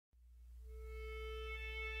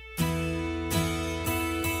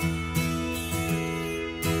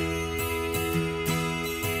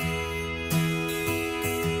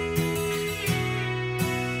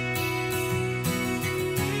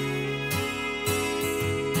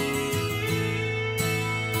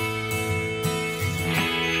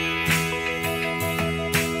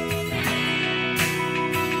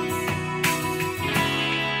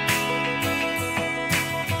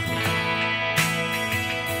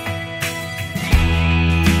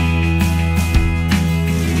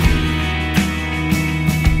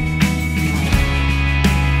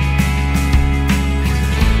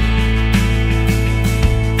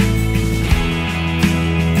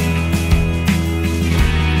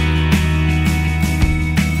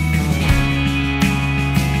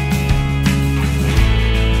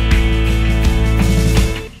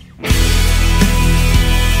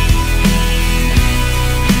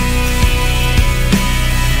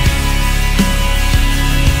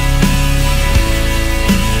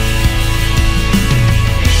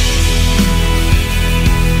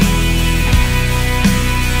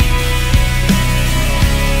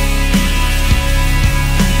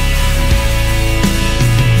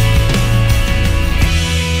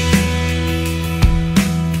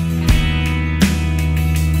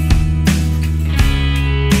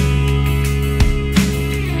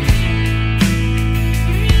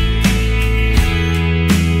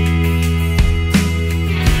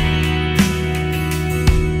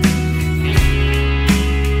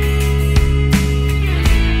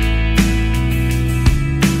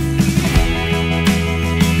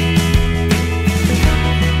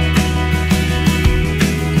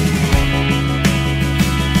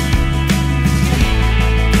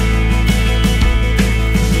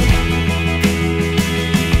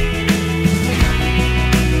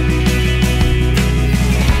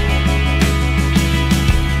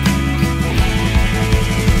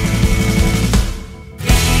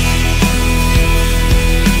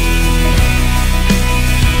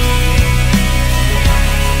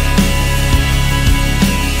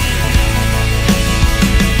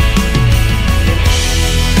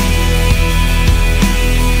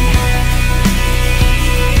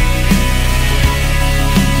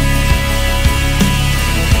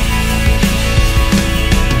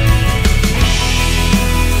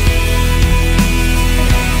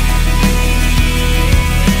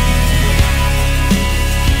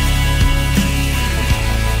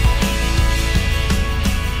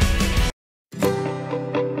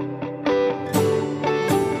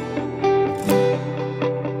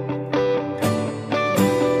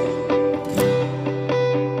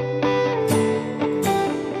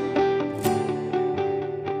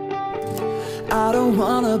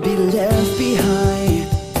wanna be left behind.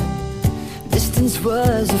 Distance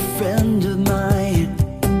was a friend of mine,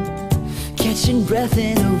 catching breath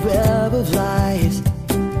in a web of lies.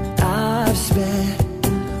 I've spent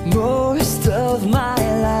most of my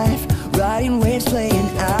life riding waves, playing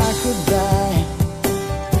acrobat,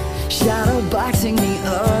 shadow boxing the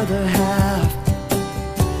other half,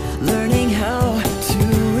 learning how to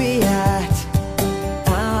react.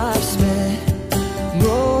 I've spent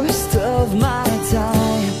most of my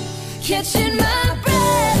time catching my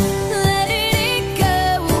breath, letting it go,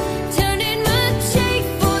 turning my cheek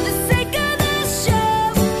for the sake of the show.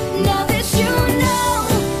 Now that you know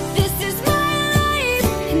this is my life,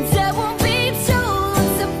 and I won't be told I'm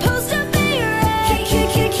supposed to be right.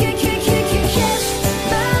 Catch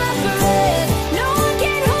my breath, no one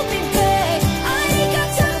can hold me back. I ain't got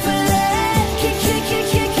time for that. Catch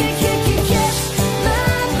my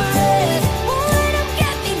breath, won't let 'em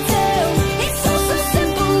get me down. It's so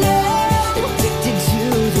simple now. Addicted to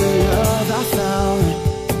the love I found,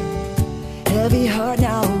 heavy heart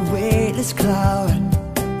now a weightless cloud,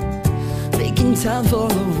 making time for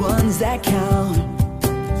the ones that count.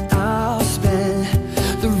 I'll spend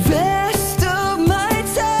the rest of my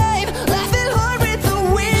time laughing hard with the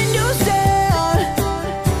windows down,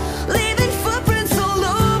 leaving footprints all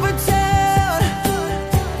over town,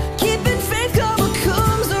 keeping faith come what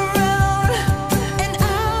comes around. And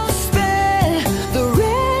I'll spend the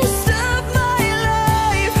rest of my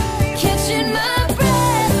life catching my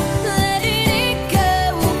breath, letting it go,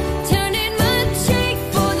 turning my cheek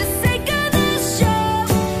for the sake of the show.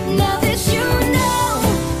 Now that you know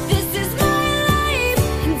this is my life,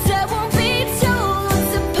 and I won't be told I'm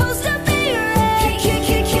supposed to be right.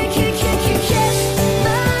 Catch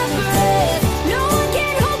my breath, no one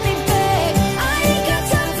can hold me back. I ain't got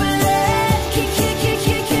time for that.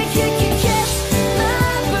 Catch my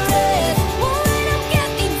breath, won't let 'em get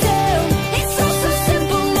me down. It's so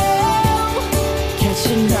simple now.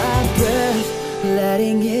 Catching my breath,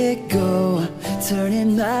 letting it go,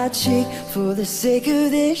 turning my cheek for the sake of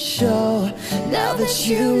this show. Now that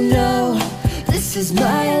you know this is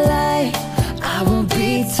my life, I won't